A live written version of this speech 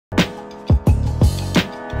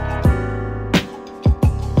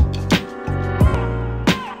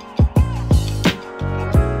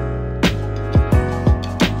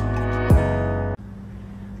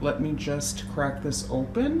just crack this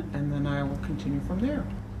open and then I will continue from there.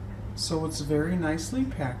 So it's very nicely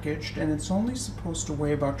packaged and it's only supposed to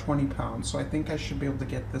weigh about 20 pounds, so I think I should be able to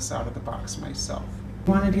get this out of the box myself. I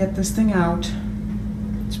wanted to get this thing out.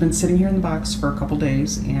 It's been sitting here in the box for a couple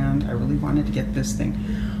days and I really wanted to get this thing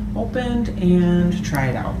opened and try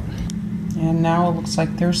it out. And now it looks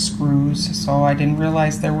like there's screws, so I didn't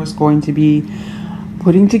realize there was going to be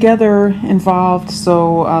putting together involved,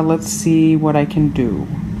 so let's see what I can do.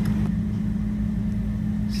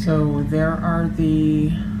 So there are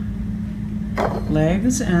the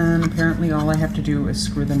legs, and apparently all I have to do is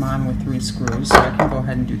screw them on with 3 screws, so I can go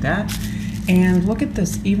ahead and do that. And look at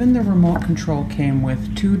this, even the remote control came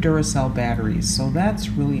with 2 Duracell batteries, so that's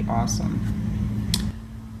really awesome.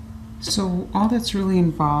 So all that's really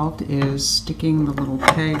involved is sticking the little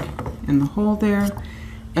peg in the hole there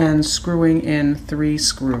and screwing in 3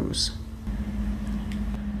 screws.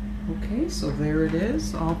 Okay, so there it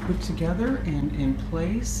is, all put together and in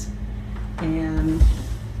place. And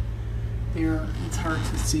there, it's hard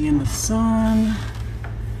to see in the sun,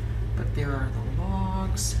 but there are the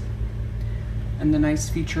logs. And the nice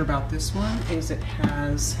feature about this one is it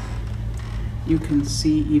has, you can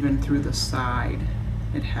see even through the side.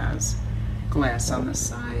 It has glass on the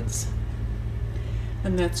sides,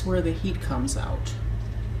 and that's where the heat comes out.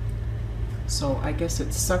 So I guess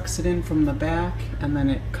it sucks it in from the back and then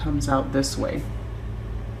it comes out this way.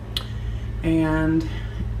 And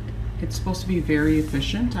it's supposed to be very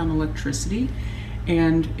efficient on electricity,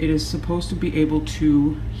 and it is supposed to be able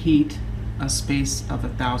to heat a space of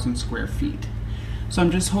 1,000 square feet. So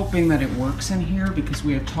I'm just hoping that it works in here because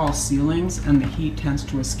we have tall ceilings and the heat tends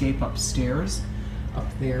to escape upstairs, up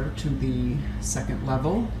there to the 2nd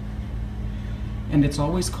level, and it's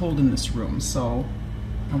always cold in this room, so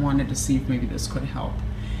I wanted to see if maybe this could help.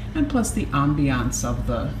 And plus the ambiance of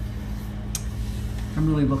I'm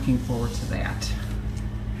really looking forward to that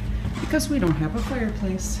because we don't have a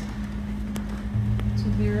fireplace. So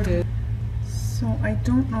there it is. So I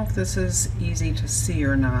don't know if this is easy to see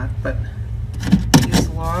or not, but these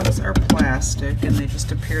logs are plastic and they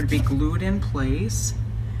just appear to be glued in place.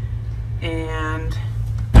 And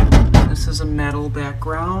this is a metal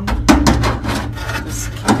background. This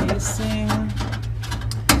casing,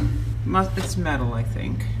 it's metal, I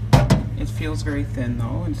think. It feels very thin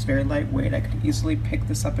though, and it's very lightweight. I could easily pick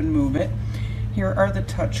this up and move it. Here are the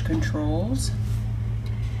touch controls.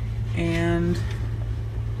 And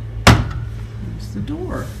there's the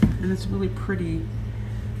door. And it's really pretty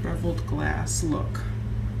beveled glass look.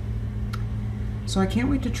 So I can't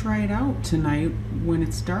wait to try it out tonight when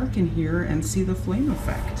it's dark in here and see the flame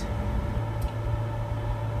effect.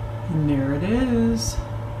 And there it is.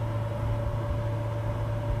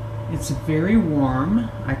 It's very warm.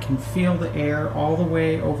 I can feel the air all the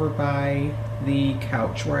way over by the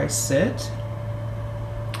couch where I sit.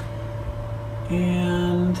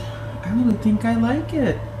 And I really think I like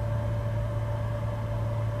it.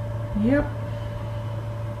 Yep.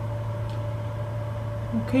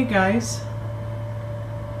 Okay guys.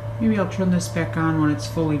 Maybe I'll turn this back on when it's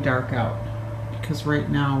fully dark out, because right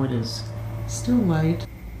now it is still light.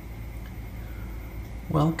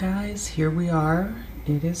 Well guys, here we are.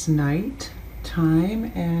 It is night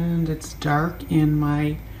time and it's dark in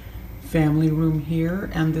my family room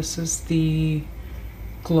here, and this is the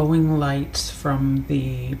glowing lights from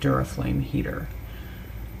the Duraflame heater.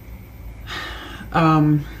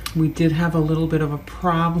 We did have a little bit of a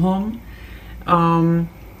problem.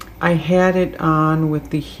 I had it on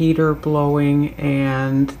with the heater blowing,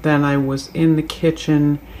 and then I was in the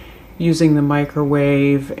kitchen using the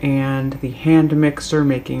microwave and the hand mixer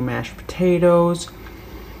making mashed potatoes,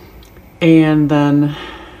 and then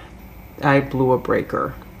I blew a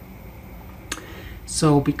breaker.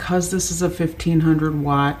 So because this is a 1500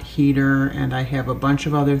 watt heater and I have a bunch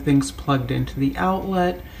of other things plugged into the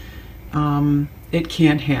outlet, it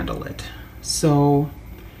can't handle it. So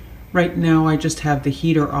right now I just have the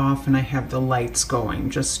heater off and I have the lights going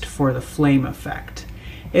just for the flame effect.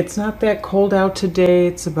 It's not that cold out today.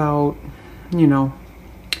 It's about, you know,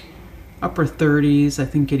 upper 30s. I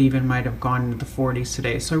think it even might have gone into the 40s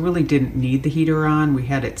today. So I really didn't need the heater on. We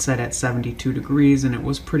had it set at 72 degrees and it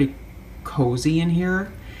was pretty cozy in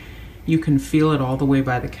here. You can feel it all the way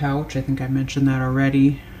by the couch. I think I mentioned that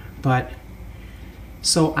already. But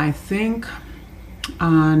so I think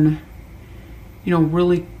on, you know,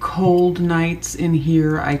 really cold nights in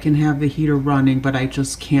here, I can have the heater running, but I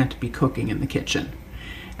just can't be cooking in the kitchen.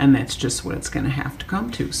 And that's just what it's going to have to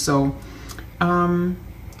come to. So,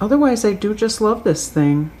 otherwise, I do just love this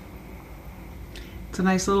thing. It's a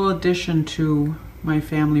nice little addition to my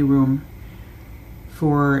family room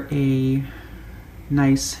for a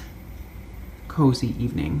nice cozy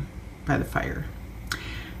evening by the fire.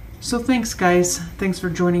 So thanks guys, thanks for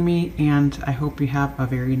joining me, and I hope you have a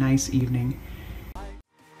very nice evening.